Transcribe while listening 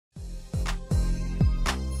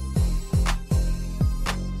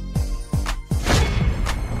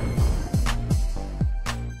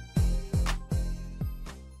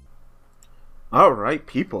Alright,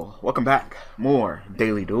 people, welcome back. More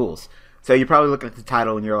Daily Duels. So you probably look at the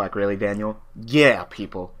title and you're like, really, Daniel? Yeah,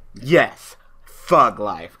 people. Yes. Thug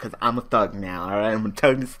life, because I'm a thug now, alright? I'm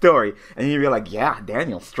telling the story. And you'll be like, yeah,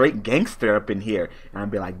 Daniel, straight gangster up in here. And I'll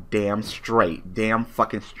be like, damn straight. Damn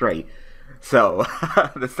fucking straight. So,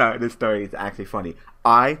 this story is actually funny.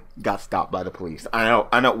 I got stopped by the police. I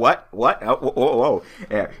know, what? What? Oh, whoa, whoa,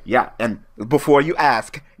 whoa. Yeah, and before you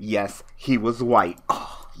ask, yes, he was white.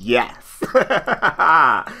 Oh, yes.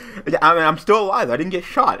 I mean, I'm still alive. I didn't get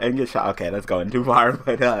shot. Okay, that's going too far.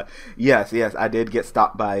 But, yes, I did get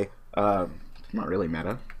stopped by, not really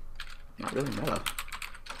meta. Not really meta.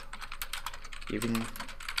 Even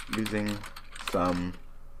using some,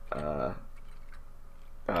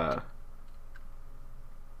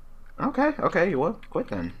 Okay, you will quit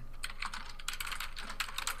then.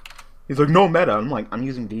 He's like, no meta. I'm like, I'm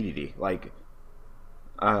using DDD. Like,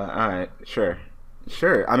 alright, sure.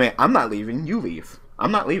 Sure. I mean, I'm not leaving. You leave.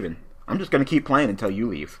 I'm not leaving. I'm just gonna keep playing until you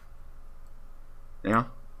leave. You know?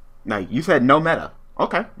 Now, you said no meta.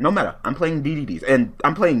 Okay, no meta. I'm playing DDDs. And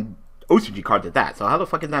I'm playing OCG cards at that. So how the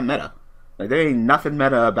fuck is that meta? Like, there ain't nothing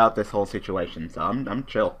meta about this whole situation. So I'm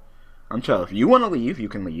chill. I'm chill. If you want to leave, you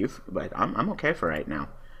can leave. But I'm okay for right now.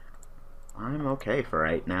 I'm okay for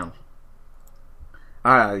right now.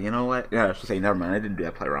 You know what? Yeah, I should say, never mind. I didn't do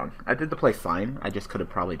that play wrong. I did the play fine. I just could have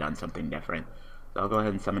probably done something different. So I'll go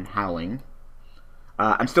ahead and summon Howling.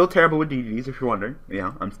 I'm still terrible with DDs, if you're wondering. You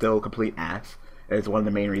know, I'm still a complete ass. It's one of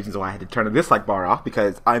the main reasons why I had to turn the dislike bar off,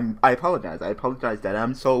 because I apologize. I apologize that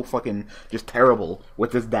I'm so fucking just terrible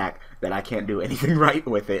with this deck that I can't do anything right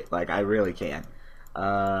with it. Like, I really can't.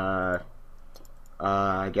 I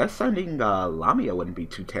guess sending Lamia wouldn't be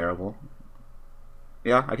too terrible.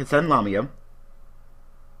 Yeah, I can send Lamia.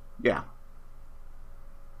 Yeah.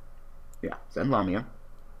 Yeah, send Lamia.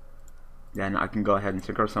 Then I can go ahead and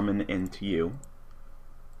synchro summon into you.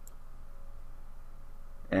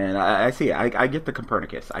 And I see, I get the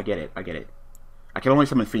Copernicus. I get it. I can only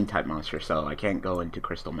summon Fiend type monsters, so I can't go into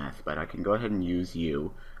Crystal Meth, but I can go ahead and use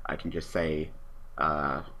you. I can just say,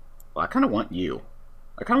 well, I kind of want you.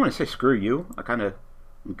 I kind of want to say screw you. I kind of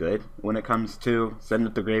am good when it comes to sending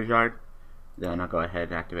it to the graveyard. Then I'll go ahead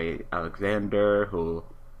and activate Alexander, who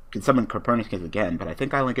can summon Copernicus again, but I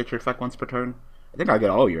think I only get your effect once per turn. I think I get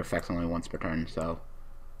all your effects only once per turn, so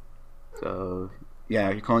yeah,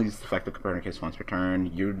 you can only use the effect of Copernicus once per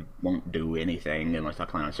turn. You won't do anything unless I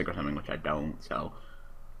plan on synchro something, which I don't, so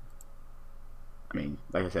I mean,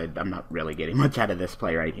 like I said, I'm not really getting much out of this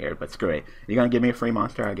play right here, but screw it. You're gonna give me a free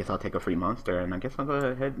monster, I guess I'll take a free monster, and I guess I'll go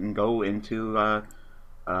ahead and go into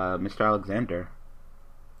Mr. Alexander.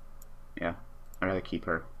 Yeah, I'd rather keep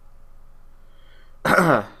her.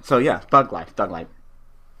 So yeah, Thug Life.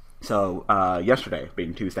 So yesterday,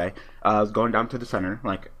 being Tuesday, I was going down to the center,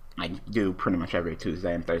 like I do pretty much every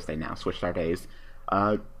Tuesday and Thursday now, switched our days,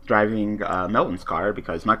 driving Melton's car,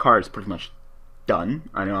 because my car is pretty much done.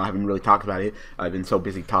 I know I haven't really talked about it. I've been so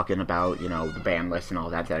busy talking about, you know, the ban list and all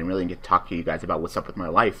that, that I didn't really get to talk to you guys about what's up with my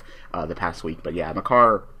life the past week. But yeah, my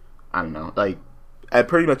car, I don't know, like,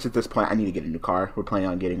 pretty much at this point, I need to get a new car. We're planning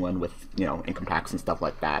on getting one with, you know, income tax and stuff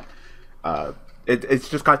like that. It's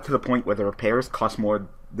just got to the point where the repairs cost more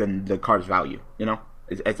than the car's value, you know?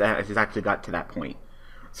 It's actually got to that point.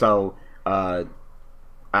 So, I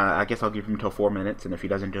guess I'll give him until 4 minutes, and if he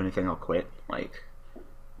doesn't do anything, I'll quit. Like,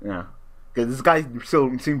 you know. Because this guy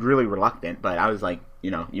still seemed really reluctant, but I was like, you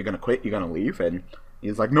know, you're gonna quit, you're gonna leave, and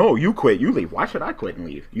he's like, no, you quit, you leave. Why should I quit and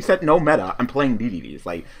leave? You said no meta, I'm playing DDDs.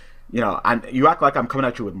 Like, you know, you act like I'm coming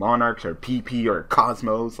at you with Monarchs or PP or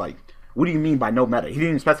Cosmos. Like, what do you mean by no meta? He didn't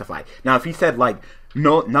even specify. Now, if he said, like,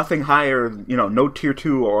 no, nothing higher, you know, no tier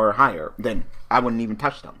 2 or higher, then I wouldn't even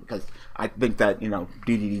touch them, because I think that, you know,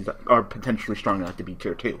 DDDs are potentially strong enough to be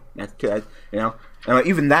tier 2. That's you know, and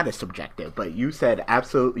even that is subjective. But you said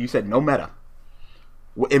you said no meta.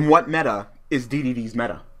 In what meta is DDD's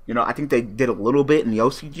meta? You know, I think they did a little bit in the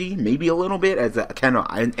OCG, maybe a little bit as a kind of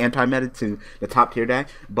anti-meta to the top tier deck,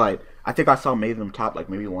 but I think I saw made them top like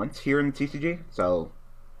maybe once here in the TCG. So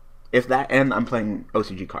if that, and I'm playing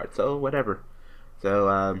OCG cards, so whatever.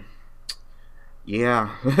 So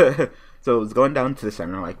yeah. So it's going down to the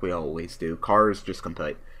center like we always do. Cars just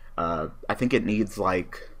complete. I think it needs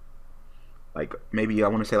like maybe I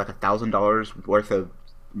want to say like $1,000 worth of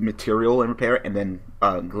material and repair, and then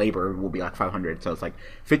labor will be like 500. So it's like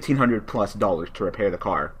 $1,500+ to repair the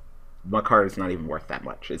car. My car is not even worth that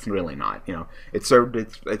much. It's really not. You know, it served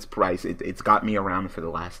its price. It's got me around for the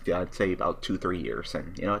last I'd say about 2-3 years,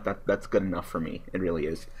 and you know that's good enough for me. It really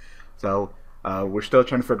is. So We're still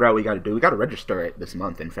trying to figure out what we got to do. We got to register it this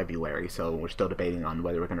month in February, so we're still debating on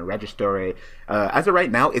whether we're going to register it. As of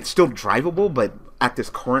right now, it's still drivable, but at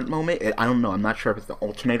this current moment, I don't know. I'm not sure if it's the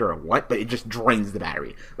alternator or what, but it just drains the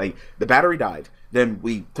battery. Like, the battery died. Then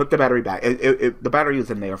we took the battery back. The battery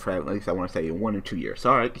was in there for at least, I want to say, 1 or 2 years.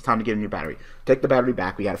 So, all right, it's time to get a new battery. Take the battery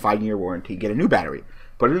back. We got a 5-year warranty. Get a new battery.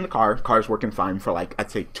 Put it in the car. Car's working fine for, like,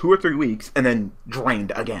 I'd say 2 or 3 weeks, and then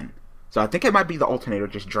drained again. So I think it might be the alternator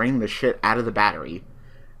just draining the shit out of the battery.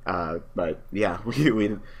 But yeah,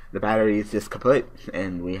 the battery is just kaput,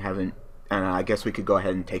 and we haven't. And I guess we could go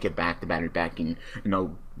ahead and take it back, the battery back, and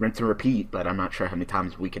rinse and repeat. But I'm not sure how many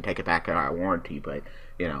times we can take it back at our warranty. But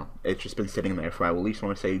it's just been sitting there for, I at least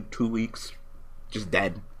want to say 2 weeks, just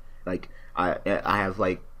dead. Like I have,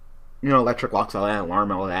 like, electric locks, all that,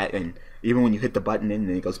 alarm, all that, and even when you hit the button and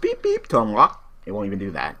it goes beep beep to unlock, it won't even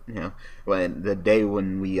do that. When the day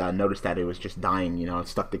when we noticed that it was just dying, I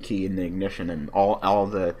stuck the key in the ignition, and all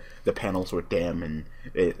the panels were dim, and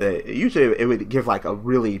usually it would give like a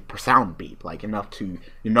really profound beep, like enough to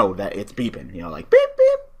know that it's beeping, like beep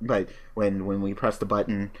beep. But when we pressed the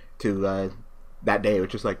button to that day, it was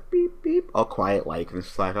just like beep beep, all quiet, like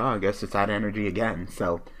it's like, oh, I guess it's out of energy again.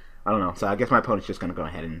 So I don't know. So I guess my opponent's just going to go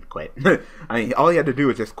ahead and quit. I mean, all he had to do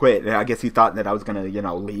was just quit. I guess he thought that I was going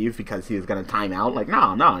to, leave because he was going to time out. Like,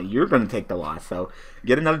 no, you're going to take the loss. So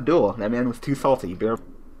get another duel. That man was too salty.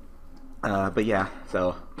 But yeah,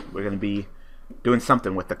 so we're going to be doing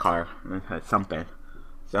something with the car.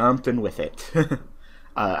 Something with it.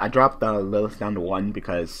 I dropped Lilith down to 1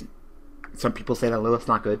 because some people say that Lilith's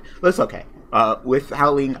not good. Lilith's okay. With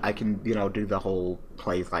Howling, I can, do the whole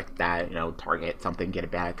plays like that, target something, get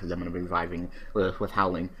it back, because I'm going to be reviving Lilith with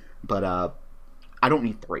Howling. But I don't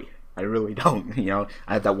need 3. I really don't.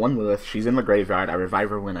 I have that one Lilith. She's in the graveyard. I revive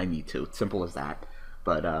her when I need to. It's simple as that.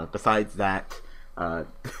 But besides that,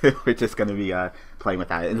 we're just going to be playing with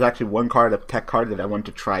that. There's actually one card, a tech card, that I want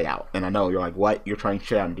to try out. And I know you're like, what? You're trying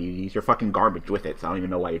shit out. Do you use your fucking garbage with it? So I don't even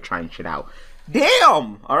know why you're trying shit out.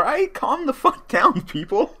 Damn! Alright? Calm the fuck down,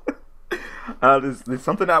 people. There's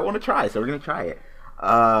something I want to try, so we're going to try it.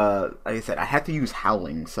 Like I said, I had to use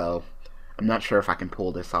Howling, so I'm not sure if I can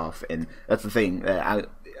pull this off. And that's the thing.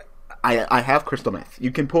 I have Crystal Meth.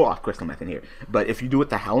 You can pull off Crystal Meth in here. But if you do it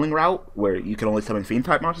the Howling route, where you can only summon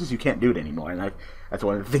Fiend-type monsters, you can't do it anymore. And that's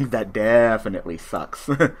one of the things that definitely sucks.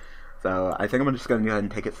 So I think I'm just going to go ahead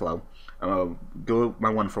and take it slow. I'm going to do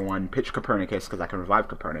my 1-for-1, pitch Copernicus, because I can revive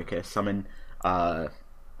Copernicus, summon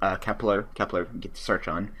Kepler, get the search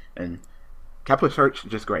on, and Kepler search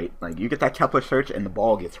just great. Like, you get that Kepler search and the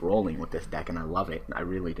ball gets rolling with this deck, and I love it. I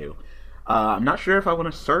really do. I'm not sure if I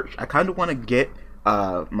want to search. I kind of want to get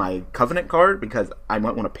my Covenant card, because I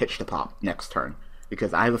might want to pitch the pop next turn,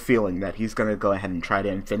 because I have a feeling that he's going to go ahead and try to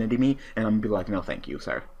Infinity me, and I'm going to be like, no thank you,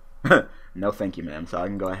 sir. No thank you, ma'am. So I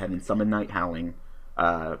can go ahead and summon Night Howling.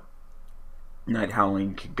 Night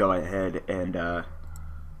Howling could go ahead and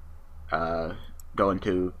go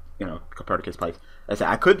into, Copernicus' place. I said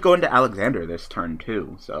I could go into Alexander this turn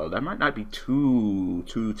too, so that might not be too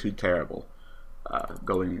terrible.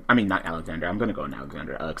 Not Alexander. I'm gonna go into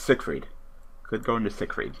Alexander. Siegfried. Could go into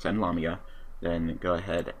Siegfried. Send Lamia. Then go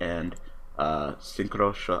ahead and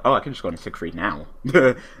Synchro. Oh, I can just go into Siegfried now.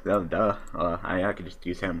 Duh. I could just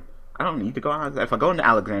use him. I don't need to go on. If I go into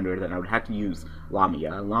Alexander, then I would have to use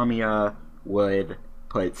Lamia. Lamia would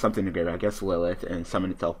put something together, I guess Lilith, and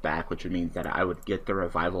summon itself back, which means that I would get the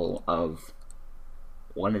revival of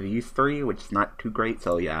one of these 3, which is not too great.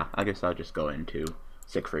 So yeah, I guess I'll just go into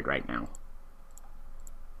Siegfried right now.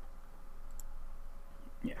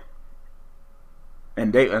 Yeah.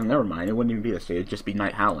 And never mind, it wouldn't even be this day, it'd just be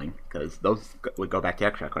Night Howling, because those would go back to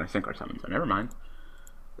extract when I sync or something, so never mind.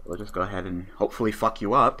 We'll just go ahead and hopefully fuck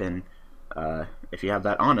you up, and if you have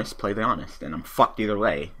that honest, play the honest, and I'm fucked either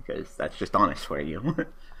way, because that's just honest for you.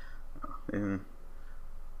 If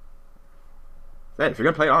you're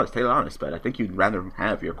gonna play honest, play the honest, but I think you'd rather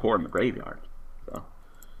have your core in the graveyard. So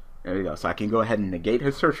there we go. So I can go ahead and negate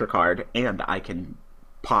his searcher card, and I can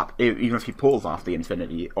pop, even if he pulls off the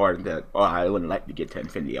Infinity, or I wouldn't let you get to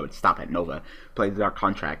Infinity, I would stop at Nova, play the Dark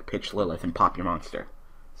Contract, pitch Lilith, and pop your monster.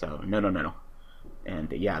 So no.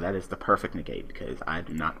 And yeah, that is the perfect negate, because I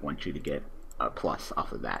do not want you to get a plus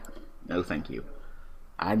off of that. No thank you.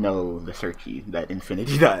 I know the searchy that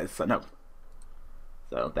Infinity does, so no.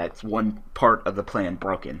 So that's one part of the plan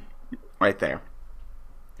broken. Right there.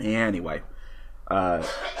 Anyway.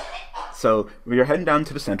 So we're heading down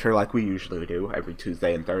to the center like we usually do every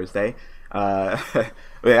Tuesday and Thursday.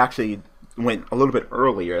 We actually went a little bit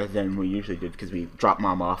earlier than we usually did, because we dropped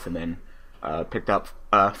Mom off and then picked up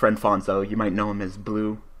friend Fonzo. You might know him as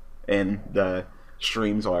Blue in the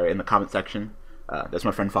streams or in the comment section. That's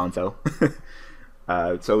my friend Fonzo.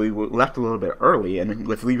 So we left a little bit early, and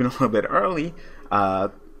with leaving a little bit early,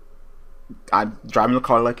 I'm driving the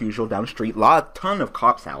car like usual down the street. Ton of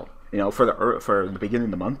cops out. You know, for the beginning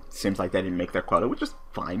of the month, seems like they didn't make their quota, which is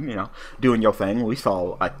fine. You know, doing your thing. We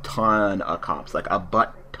saw a ton of cops, like a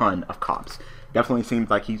ton of cops. Definitely seems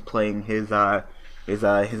like he's playing his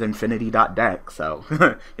Infinity deck, so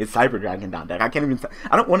his Cyber Dragon deck. I can't even.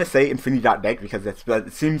 I don't want to say Infinity deck because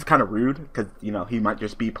it seems kind of rude. Because you know he might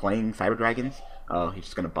just be playing Cyber Dragons. Oh, he's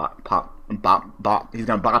just gonna bop. He's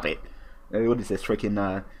gonna bop it. What is this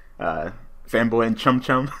freaking fanboy and chum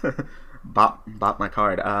chum? bop my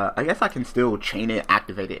card. I guess I can still chain it,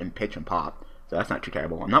 activate it, and pitch and pop. So that's not too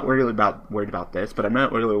terrible. I'm not worried about this, but I'm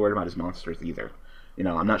not really worried about his monsters either. You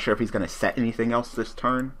know, I'm not sure if he's gonna set anything else this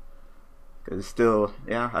turn. Because it's still,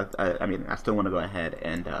 yeah, I mean, I still want to go ahead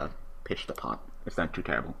and pitch the pop. It's not too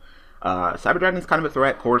terrible. Cyber Dragon's kind of a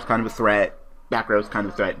threat. Core's kind of a threat. Back row's kind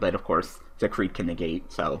of a threat. But, of course, Siegfried can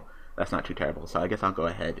negate. So, that's not too terrible. So, I guess I'll go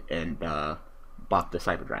ahead and bop the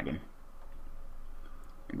Cyber Dragon.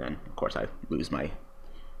 And then, of course, I lose my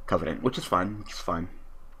Covenant, which is fun. It's fun.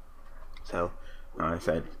 So, like I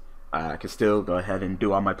said, I can still go ahead and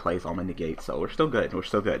do all my plays, all my negates. So, we're still good. We're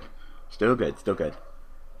still good. Still good. Still good.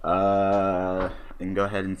 I can go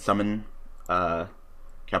ahead and summon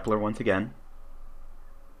Kepler once again.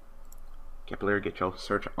 Kepler, get your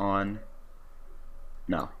search on.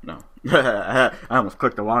 No. I almost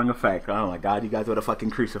clicked the wrong effect. Oh my god, you guys would have fucking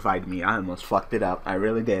crucified me. I almost fucked it up. I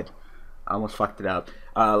really did. I almost fucked it up.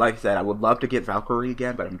 Like I said, I would love to get Valkyrie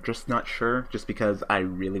again, but I'm just not sure. Just because I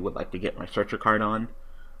really would like to get my searcher card on.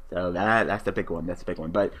 So that's the big one. That's the big one.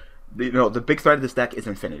 But you know, the big threat of this deck is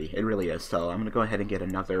Infinity. It really is. So I'm gonna go ahead and get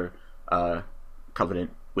another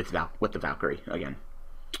Covenant with the Valkyrie again.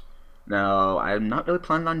 Now I'm not really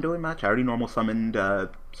planning on doing much. I already normal summoned, so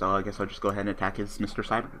I guess I'll just go ahead and attack his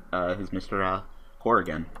Mr. Core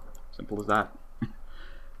again. Simple as that.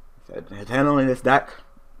 Handling this deck,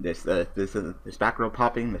 this back row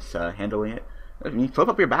popping, this handling it. I mean, flip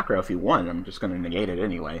up your back row if you want. I'm just gonna negate it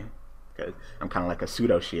anyway because I'm kind of like a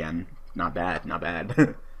pseudo Shien. Not bad. Not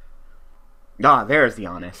bad. Ah, there's the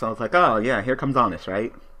Honest. So I was like, oh yeah, here comes Honest,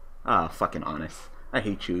 right? Ah, fucking Honest. I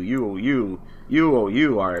hate you.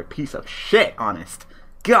 You are a piece of shit, Honest.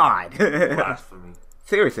 God. Blasphemy.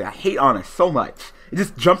 Seriously, I hate Honest so much. It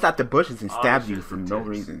just jumps out the bushes and stabs you for no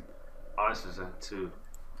reason. Honest is that too.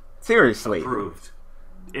 Seriously. Approved.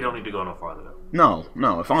 It don't need to go no farther though.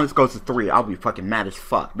 No. If Honest goes to 3, I'll be fucking mad as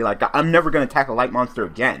fuck. Be like, I'm never gonna attack a light monster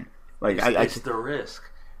again. Like, it's the risk.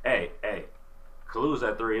 Hey. Kalu's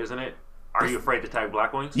at 3, isn't it? Are you afraid to tag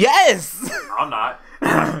Blackwings? Yes! I'm not.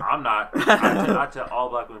 I tell all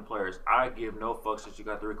Blackwing players, I give no fucks that you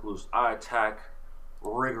got 3 clues. I attack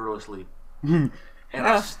rigorously. And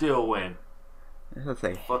I still win.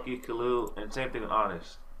 Fuck you, Kalu. And same thing with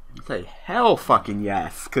Honest. Say hell fucking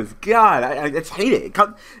yes, because God, I just hate it.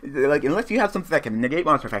 Like, unless you have something that can negate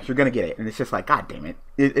monster effects, you're gonna get it, and it's just like, God damn it,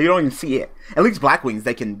 you don't even see it. At least Blackwings,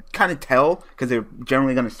 they can kind of tell because they're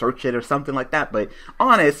generally gonna search it or something like that. But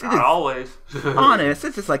Honest, not always. Honest,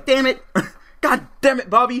 it's just like, damn it, God damn it,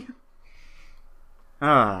 Bobby.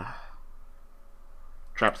 Trap's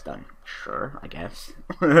done. Sure, I guess.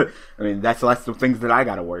 I mean, that's less the things that I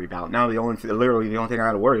gotta worry about. Now literally the only thing I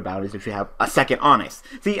gotta worry about is if you have a second Honest.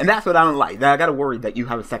 See, and that's what I don't like. That I gotta worry that you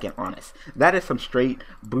have a second Honest. That is some straight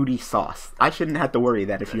booty sauce. I shouldn't have to worry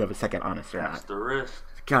that if you have a second Honest or not. That's the risk.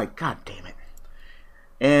 God damn it.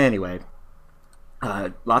 Anyway.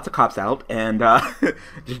 Lots of cops out, and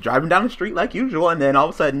just driving down the street like usual, and then all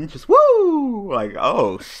of a sudden, just woo! Like,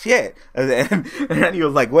 oh shit! And then he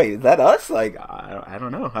was like, "Wait, is that us?" Like, I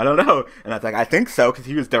don't know. And I was like, "I think so," because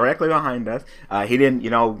he was directly behind us. He didn't,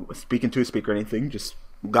 speak into a speaker or anything. Just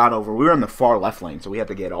got over. We were in the far left lane, so we had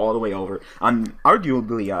to get all the way over on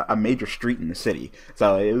arguably a major street in the city.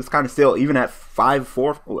 So it was kind of still, even at 5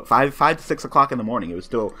 to 6 o'clock in the morning, it was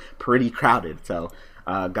still pretty crowded. So.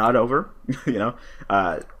 Got over,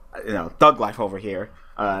 thug life over here.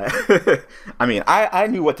 I mean, I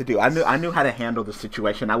knew what to do. I knew how to handle the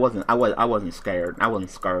situation. I wasn't scared. I wasn't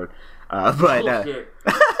scared. But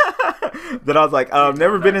that I was like,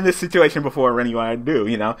 never been in this situation before. Rennie, what I do,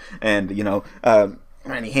 and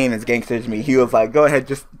Rennie Hayman's gangsters me. He was like, go ahead,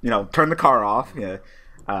 just turn the car off. Yeah,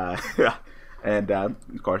 and of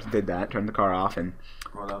course did that. Turned the car off and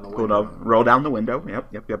roll down the window.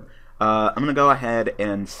 Yep. I'm gonna go ahead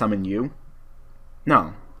and summon you.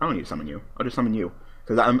 No, I don't need to summon you. I'll just summon you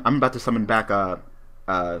because I'm about to summon back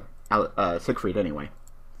Siegfried anyway.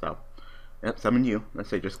 So, yep, summon you. Let's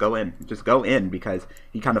say just go in because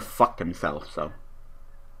he kind of fucked himself. So,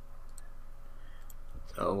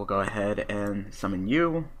 So we'll go ahead and summon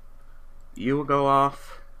you. You will go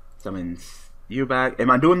off. Summons you back.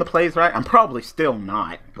 Am I doing the plays right? I'm probably still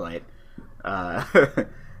not, but I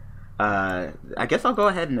guess I'll go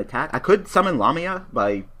ahead and attack. I could summon Lamia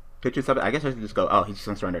by pitching something. I guess I should just go. Oh, he's just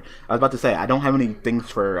gonna surrender. I was about to say I don't have any things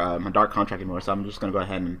for my dark contract anymore, so I'm just gonna go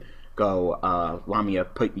ahead and go Lamia,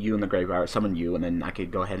 put you in the graveyard, summon you, and then I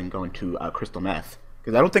could go ahead and go into Crystal Meth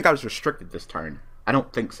because I don't think I was restricted this turn. I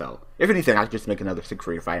don't think so. If anything, I could just make another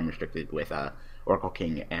Siegfried if I am restricted with Oracle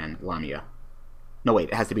King and Lamia. No, wait,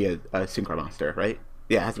 it has to be a Synchro Monster, right?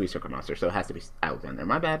 Yeah, it has to be a Synchro Monster, so it has to be Alexander.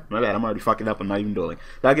 My bad, I'm already fucking up. I'm not even dueling.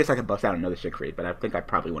 So I guess I could bust out another Siegfried, but I think I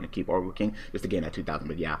probably want to keep Oracle King just to gain that 2,000.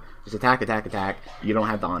 But yeah, just attack, attack, attack. You don't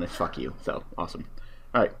have the honest, fuck you. So, awesome.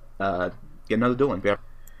 Alright, get another dueling. Yeah.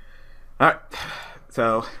 Alright,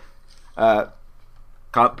 so,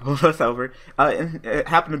 cop pulled us over. And it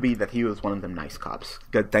happened to be that he was one of them nice cops.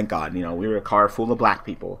 Good, thank God. You know, we were a car full of black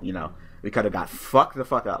people, you know. We could have got fucked the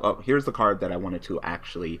fuck up. Oh, here's the card that I wanted to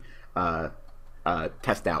actually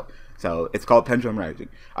test out. So it's called Pendulum Rising.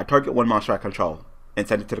 I target one monster I control and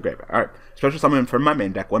send it to the graveyard. Alright. Special summon from my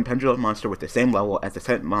main deck one pendulum monster with the same level as the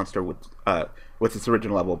sent monster with its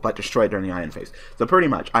original level, but destroyed during the iron phase. So pretty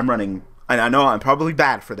much, I'm running, and I know I'm probably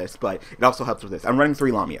bad for this, but it also helps with this. I'm running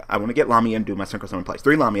 3 Lamia. I want to get Lamia and do my Synchro Summon plays.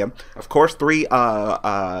 3 Lamia. Of course, 3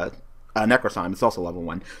 Necroslime is also level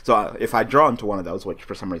 1. So if I draw into one of those, which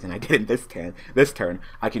for some reason I didn't this turn,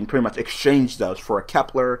 I can pretty much exchange those for a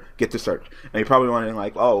Kepler, get to search. And you're probably wondering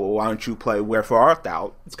like, oh, why don't you play Wherefore Art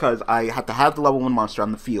Thou? It's because I have to have the level 1 monster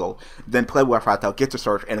on the field, then play Wherefore Art Thou, get to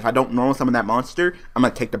search, and if I don't normal summon that monster, I'm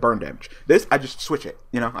going to take the burn damage. This, I just switch it.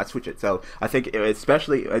 You know, I switch it. So I think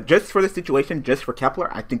especially, just for this situation, just for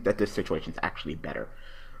Kepler, I think that this situation is actually better.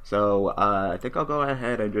 So, I think I'll go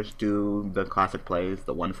ahead and just do the classic plays,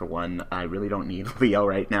 the 1-for-1. I really don't need Leo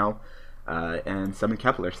right now, and summon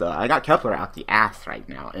Kepler. So, I got Kepler out the ass right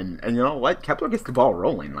now, and you know what? Kepler gets the ball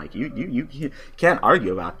rolling. Like, you can't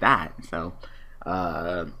argue about that. So,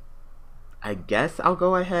 I guess I'll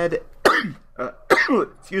go ahead,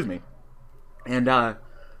 excuse me, and,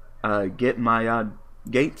 get my,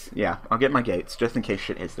 gates. Yeah, I'll get my gates, just in case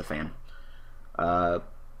shit hits the fan.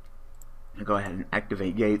 I'll go ahead and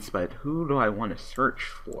activate gates, but who do I want to search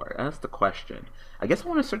for? That's the question. I guess I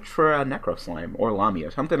want to search for Necroslime or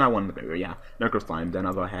Lamia, something I want to do. Yeah, Necroslime. Then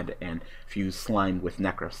I'll go ahead and fuse Slime with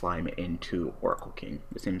Necroslime into Oracle King.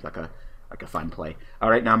 It seems like a fun play.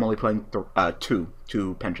 Right now I'm only playing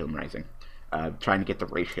two Pendulum Rising, trying to get the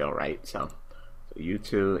ratio right. So you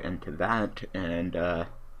two into that, and like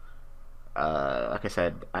I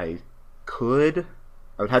said, I would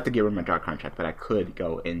have to get rid of my draw contract, but I could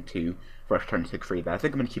go into Fresh Turn 6 free. But I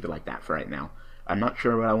think I'm going to keep it like that for right now. I'm not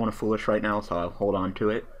sure what I want to foolish right now, so I'll hold on to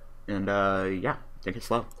it. And, yeah, take it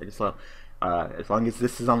slow. Take it slow. As long as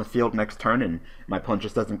this is on the field next turn and my opponent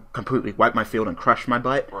just doesn't completely wipe my field and crush my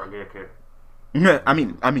butt. Or I get a kick. I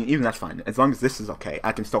mean, even that's fine. As long as this is okay,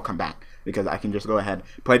 I can still come back. Because I can just go ahead,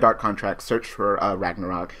 play Dark Contract, search for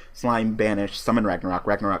Ragnarok, Slime, Banish, summon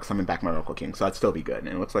Ragnarok, summon back my Oracle King. So that'd still be good. And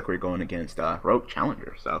it looks like we're going against Rogue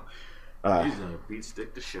Challenger. So, he's gonna beat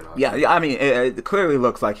stick the shit out of yeah, I mean, it clearly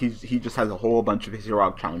looks like he just has a whole bunch of his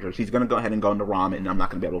Rogue Challengers. He's gonna go ahead and go into Rom, and I'm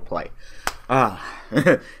not gonna be able to play.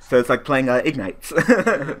 So it's like playing Ignites.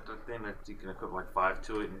 The thing that you can equip like 5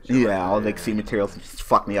 to it. And yeah, all the sea materials just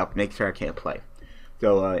fuck me up, make sure I can't play.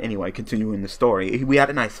 So anyway, continuing the story, we had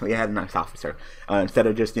a nice officer. Instead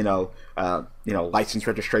of just license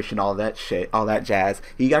registration, all that shit, all that jazz,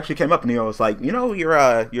 he actually came up and he was like,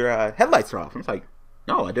 your headlights are off. I was like,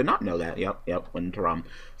 no, I did not know that. Yep, went into ROM.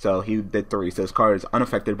 So he did 3. So his card is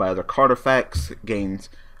unaffected by other card effects, gains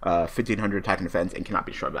 1,500 attack and defense, and cannot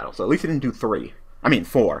be destroyed by battle. So at least he didn't do 3. I mean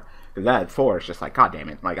 4. Because that 4 is just like, god damn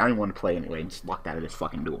it. Like, I didn't want to play anyway and just locked out of this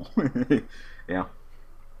fucking duel. Yeah.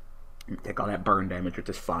 Take all that burn damage, which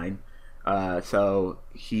is fine. So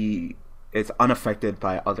he is unaffected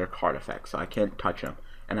by other card effects, so I can't touch him.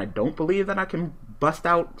 And I don't believe that I can bust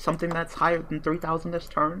out something that's higher than 3,000 this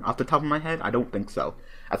turn, off the top of my head. I don't think so.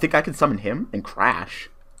 I think I can summon him and crash,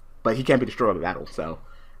 but he can't be destroyed by battle, so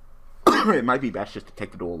it might be best just to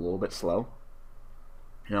take the duel a little bit slow.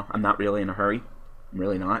 I'm not really in a hurry. I'm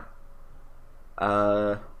really not.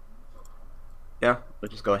 Yeah, we'll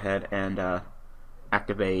just go ahead and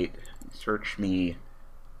activate search me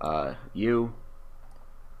you,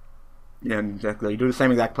 and exactly do the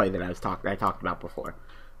same exact play that I talked about before,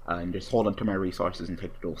 and just hold on to my resources and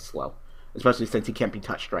take the duel slow, especially since he can't be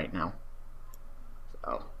touched right now.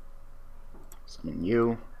 So summon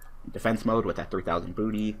you, defense mode with that 3,000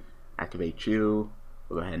 booty, activate you,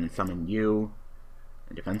 we'll go ahead and summon you,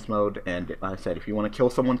 in defense mode. And like I said, if you want to kill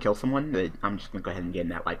someone, I'm just going to go ahead and get in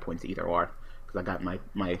that light points either or. Because I got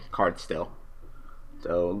my card still.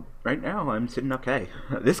 So right now I'm sitting okay.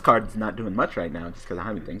 This card's not doing much right now just because I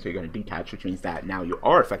have anything. So you're going to detach, which means that now you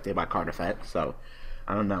are affected by card effects. So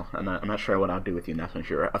I don't know. I'm not sure what I'll do with you now since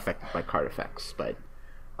you're affected by card effects. But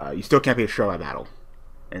you still can't be destroyed by battle.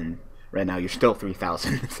 And right now you're still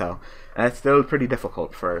 3,000. So that's still pretty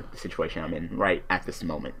difficult for the situation I'm in right at this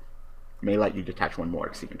moment. I may let you detach one more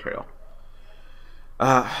exceed material.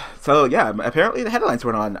 So yeah, apparently the headlights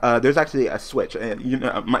weren't on. There's actually a switch. You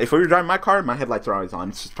know, if we were driving my car, my headlights are always on.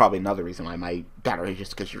 It's just probably another reason why my battery is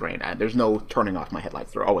just because you ran out. There's no turning off my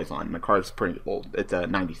headlights. They're always on. My car's pretty old. It's a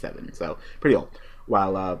 97, so pretty old.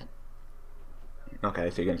 While, okay,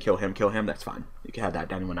 so you're gonna kill him, that's fine. You can have that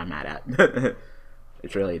done when I'm mad at.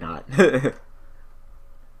 It's really not. Because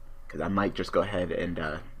I might just go ahead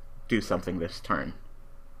and, do something this turn.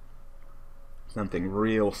 Something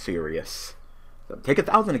real serious. Take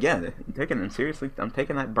 1,000 again. I'm taking it seriously. I'm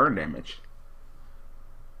taking that burn damage.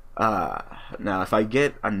 Now if I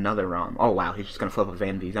get another ROM, oh wow, he's just gonna flip a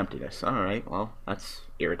Vanity's Emptiness. All right, well that's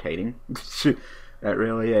irritating. That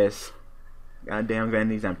really is. Goddamn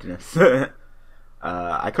Vanity's Emptiness.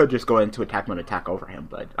 I could just go into attack mode, attack over him,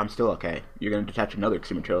 but I'm still okay. You're gonna detach another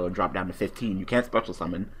Extreme Material and drop down to 15. You can't special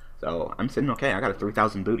summon, so I'm sitting okay. I got a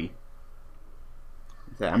 3,000 booty.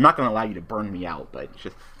 I'm not gonna allow you to burn me out, but it's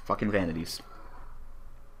just fucking vanities.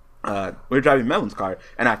 We were driving Melon's car,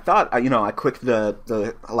 and I thought, you know, I clicked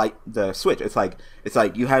the switch. It's like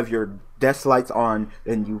you have your desk lights on,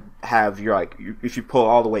 and you have your if you pull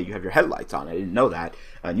all the way, you have your headlights on. I didn't know that,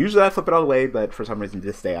 and usually I flip it all the way, but for some reason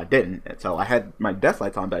this day I didn't. And so I had my desk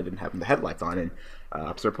lights on, but I didn't have the headlights on, and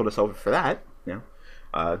officer pulled us over for that. You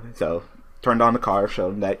know, so turned on the car,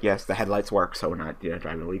 showed that yes, the headlights work, so we're not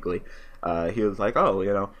driving illegally. He was like, oh,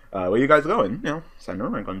 you know, where are you guys going? You know, center.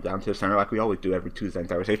 We're going down to the center like we always do every Tuesday and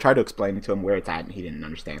Thursday. I tried to explain to him where it's at, and he didn't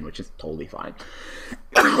understand, which is totally fine.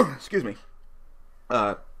 Excuse me.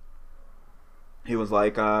 He was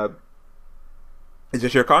like, is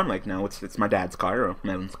this your car? I'm like, no, it's my dad's car, or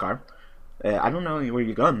Melon's car. I don't know where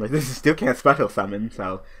you're going. Like, this is still can't special summon,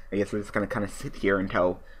 so I guess we're just going to kind of sit here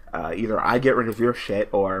until either I get rid of your shit,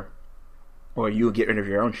 or you get rid of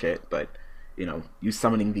your own shit, but you know, you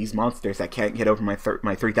summoning these monsters that can't get over my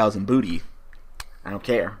 3,000 booty. I don't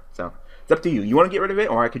care. So it's up to you. You want to get rid of it,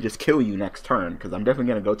 or I could just kill you next turn, because I'm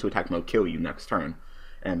definitely going to go to attack mode, kill you next turn,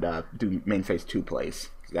 and do main phase 2 plays.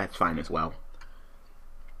 That's fine as well.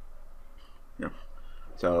 Yeah.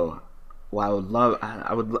 So, while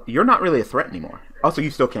I would you're not really a threat anymore. Also,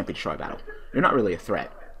 you still can't be destroyed battle. You're not really a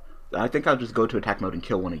threat. I think I'll just go to attack mode and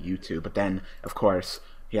kill one of you two, but then, of course,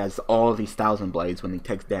 he has all these 1,000 blades when he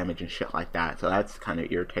takes damage and shit like that, so that's kind of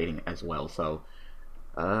irritating as well. So,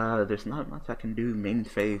 there's not much I can do main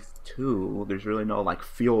phase 2. There's really no, like,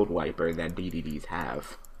 field wiper that DDDs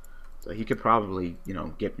have. So he could probably, you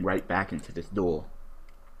know, get right back into this duel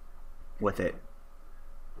with it.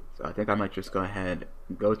 So I think I might just go ahead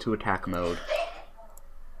and go to attack mode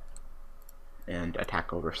and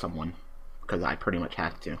attack over someone, because I pretty much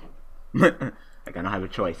have to. Like, I don't have a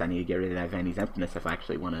choice. I need to get rid of that Vanity's Emptiness if I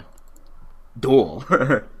actually want to duel.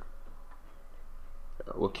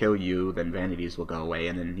 We'll kill you, then Vanities will go away,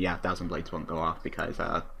 and then, yeah, 1,000 Blades won't go off because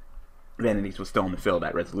Vanities was still in the field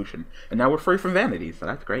at resolution. And now we're free from Vanities, so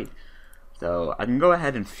that's great. So I can go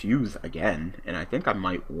ahead and fuse again, and I think I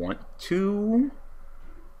might want to.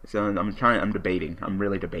 So I'm debating. I'm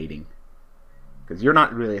really debating. Because you're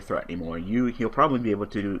not really a threat anymore. He'll probably be able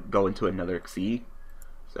to go into another Xyz.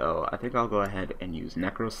 So I think I'll go ahead and use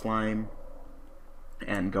Necro Slime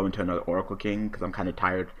and go into another Oracle King, because I'm kind of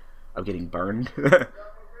tired of getting burned. So,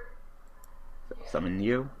 summon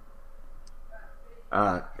you.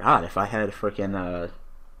 God, if I had a freaking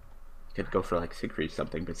could go for like Siegfried or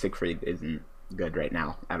something, but Siegfried isn't good right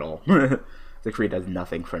now at all. Siegfried does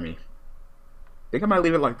nothing for me. I think I might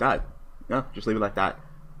leave it like that. No, just leave it like that.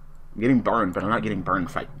 I'm getting burned, but I'm not getting burned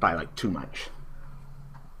by like too much.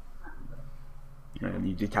 And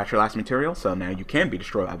you detach your last material, so now you can be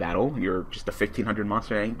destroyed by battle. You're just a 1,500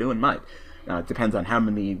 monster that ain't doing much. Now, it depends on how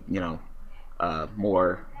many, you know,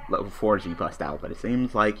 more level 4s you bust out, but it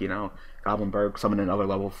seems like, you know, Goblinberg, summon another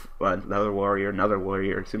another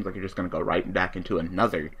warrior. It seems like you're just going to go right back into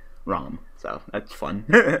another ROM, so that's fun.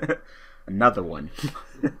 Another one.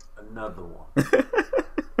 Another one.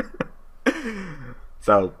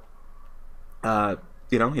 So,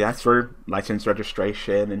 you know, he asked for license,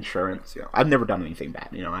 registration, insurance. You know, I've never done anything bad.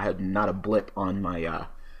 You know, I had not a blip on my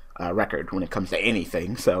record when it comes to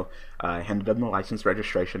anything. So I handed him the license,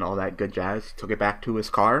 registration, all that good jazz. Took it back to his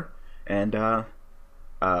car, and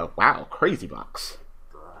wow, crazy box.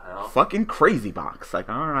 hell? Fucking crazy box. Like,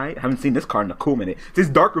 alright. Haven't seen this card in a cool minute. Since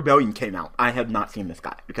Dark Rebellion came out, I have not seen this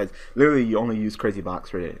guy. Because literally you only use crazy box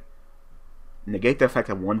for it. Negate the effect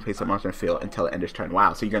of one face-up monster in the field until the ender's turn.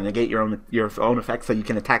 Wow, so you're gonna negate your own effect so you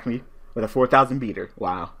can attack me with a 4,000 beater.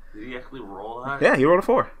 Wow. Did he actually roll that? Yeah, he rolled a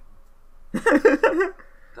 4.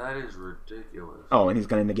 That is ridiculous. Oh, and he's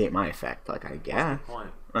gonna negate my effect. Like, I guess.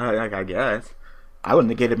 What's the point? Like, I guess. I would have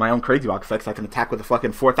negated my own crazy box effects. I can attack with a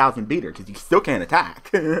fucking 4,000 beater because you still can't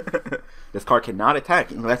attack. This card cannot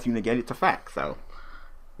attack unless you negate its effect. So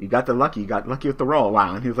you got lucky with the roll.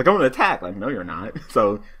 Wow. And he was like, I'm gonna attack. Like, no, you're not.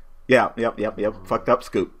 So yeah, yep. Fucked up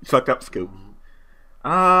scoop.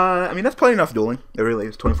 I mean, that's plenty enough dueling. It really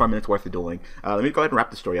is 25 minutes worth of dueling. Let me go ahead and wrap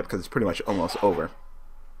the story up because it's pretty much almost over.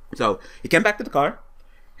 So he came back to the car,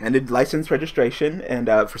 handed license registration, and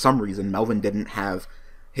for some reason Melvin didn't have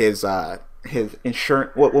his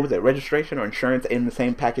insurance, what was it, registration or insurance in the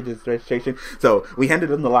same package as registration. So we handed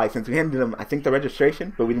him the license. We handed him, I think, the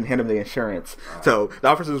registration, but we didn't hand him the insurance. So the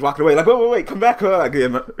officer was walking away like, wait, come back.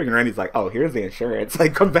 And Randy's like, oh, here's the insurance.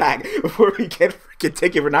 Like, come back before we get freaking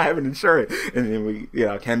ticket for not having insurance. And then we,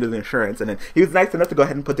 handed the insurance. And then he was nice enough to go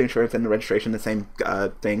ahead and put the insurance and the registration, the same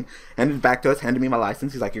thing. Handed it back to us, handed me my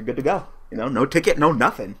license. He's like, you're good to go. No ticket, no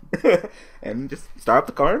nothing. And just start up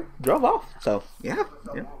the car and drove off. So, yeah.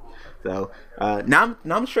 So now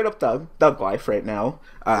I'm straight up thug life right now.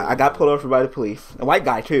 I got pulled over by the police, a white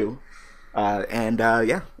guy too,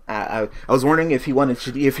 I was wondering if he wanted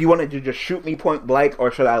to just shoot me point blank, or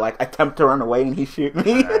should I like attempt to run away and he shoot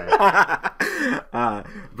me.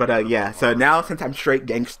 So now since I'm straight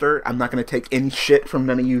gangster, I'm not gonna take any shit from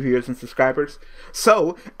none of you viewers and subscribers.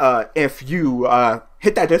 So if you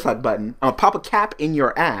hit that dislike button, I'll pop a cap in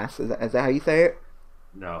your ass. Is that how you say it?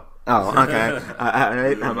 No. Oh, okay.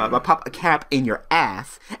 I'll pop a cap in your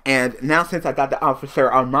ass, and now since I got the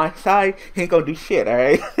officer on my side, he ain't gonna do shit,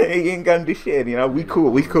 alright? He ain't gonna do shit, we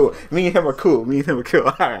cool. Me and him are cool,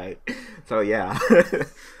 alright. So, yeah.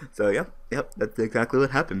 So, yep, that's exactly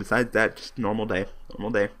what happened. Besides that, just normal day.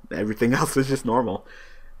 Everything else was just normal.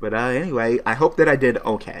 But anyway, I hope that I did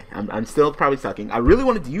okay. I'm still probably sucking. I really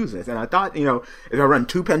wanted to use this, and I thought, if I run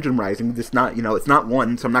 2 Pendulum Rising, it's not, it's not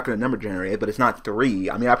 1, so I'm not going to number generate it, but it's not 3.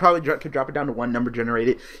 I mean, I probably could drop it down to 1 number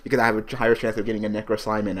generated, because I have a higher chance of getting a Necro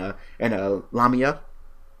Slime and a Lamia.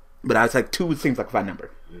 But I was like, 2 seems like a fine number.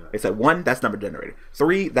 Yeah. It's like 1, that's number generated.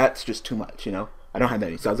 3, that's just too much, I don't have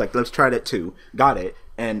any. So I was like, let's try that too. Got it.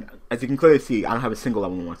 And as you can clearly see, I don't have a single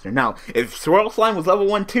level 1 monster. Now, if Swirl Slime was level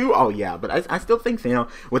 1 too, oh yeah. But I still think,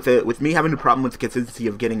 with me having the problem with the consistency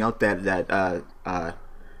of getting out that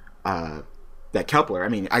Kepler, I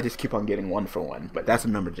mean, I just keep on getting 1 for 1. But that's a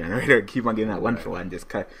number generator. Keep on getting that 1 for 1. Just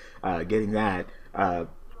getting that.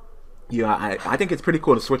 I think it's pretty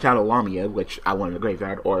cool to switch out a Lamia, which I want in the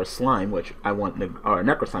graveyard, or a Slime, which I want or a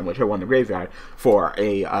Necro Slime, which I want in the graveyard, for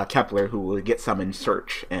a Kepler who will get summoned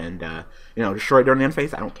search and destroy during the end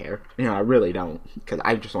phase. I don't care. I really don't, because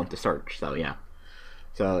I just want to search. So yeah.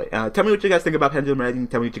 So tell me what you guys think about Pendulum Rising.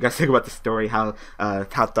 Tell me what you guys think about the story. How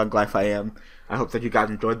thug life I am. I hope that you guys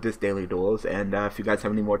enjoyed this Daily Duels, and if you guys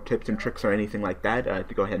have any more tips and tricks or anything like that,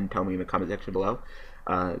 go ahead and tell me in the comment section below.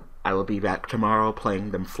 I will be back tomorrow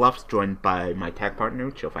playing them Fluffs, joined by my tag partner,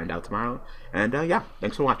 which you'll find out tomorrow. And yeah,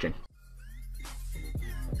 thanks for watching.